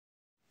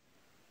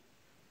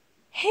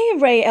Hey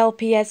Ray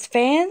LPS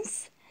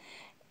fans,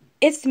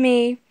 it's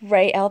me,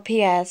 Ray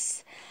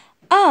LPS.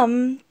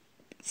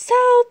 So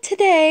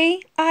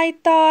today I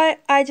thought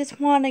I just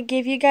want to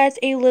give you guys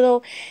a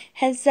little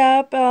heads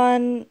up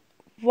on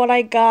what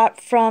I got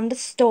from the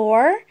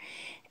store.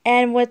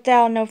 And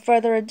without no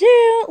further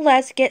ado,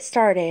 let's get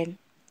started.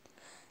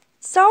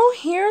 So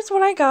here's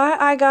what I got.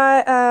 I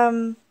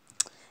got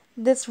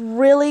this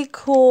really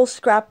cool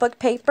scrapbook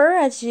paper,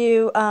 as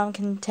you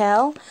can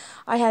tell.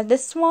 I have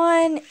this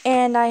one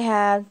and I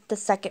have the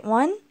second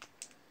one.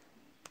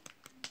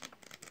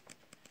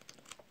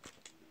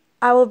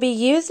 I will be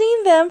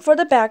using them for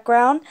the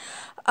background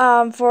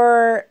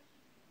for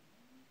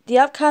the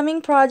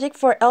upcoming project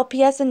for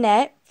LPS and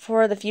Net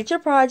for the future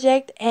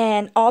project,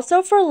 and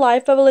also for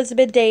Life of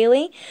Elizabeth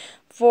Daily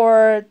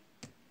for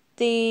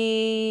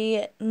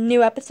the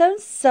new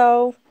episodes.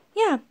 So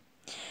yeah,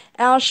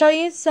 and I'll show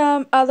you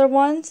some other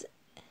ones.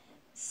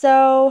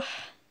 So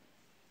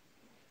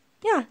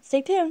yeah,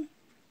 stay tuned.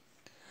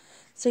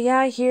 So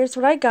yeah, here's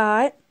what I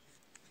got.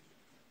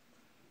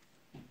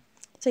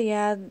 So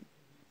yeah,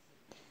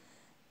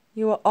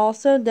 you will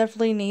also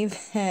definitely need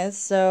this.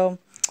 So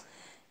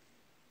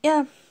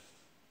yeah.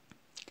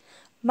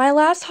 My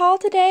last haul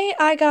today,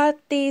 I got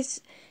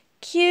these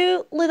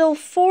cute little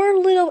four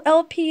little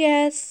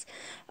LPS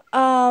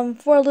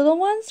for little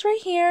ones right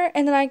here,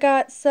 and then I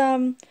got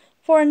some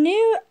for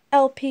new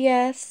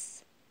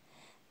LPS.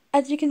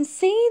 As you can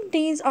see,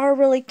 these are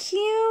really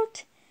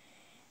cute.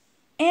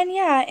 And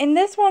yeah, and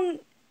this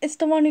one is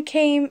the one who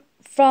came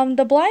from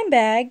the blind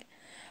bag,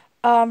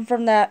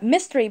 from the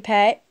mystery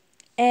pet.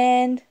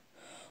 And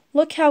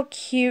look how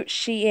cute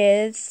she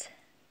is.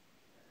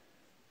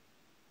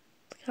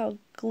 Look how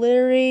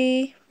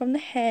glittery from the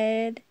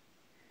head.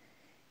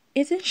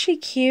 Isn't she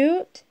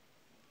cute?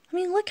 I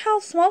mean, look how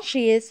small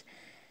she is.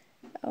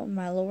 Oh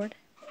my lord.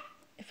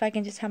 If I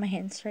can just have my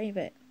hands straight,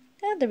 but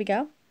yeah, there we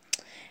go.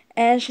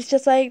 And she's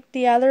just like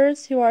the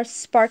others who are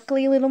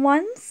sparkly little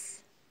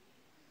ones.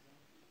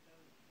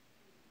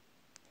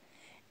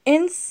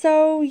 And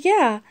so,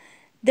 yeah,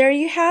 there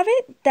you have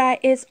it.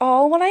 That is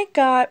all what I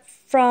got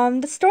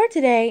from the store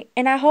today.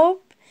 And I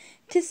hope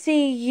to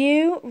see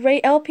you,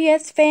 Ray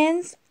LPS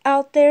fans,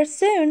 out there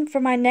soon for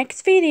my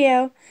next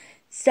video.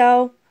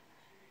 So,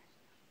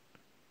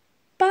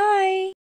 bye!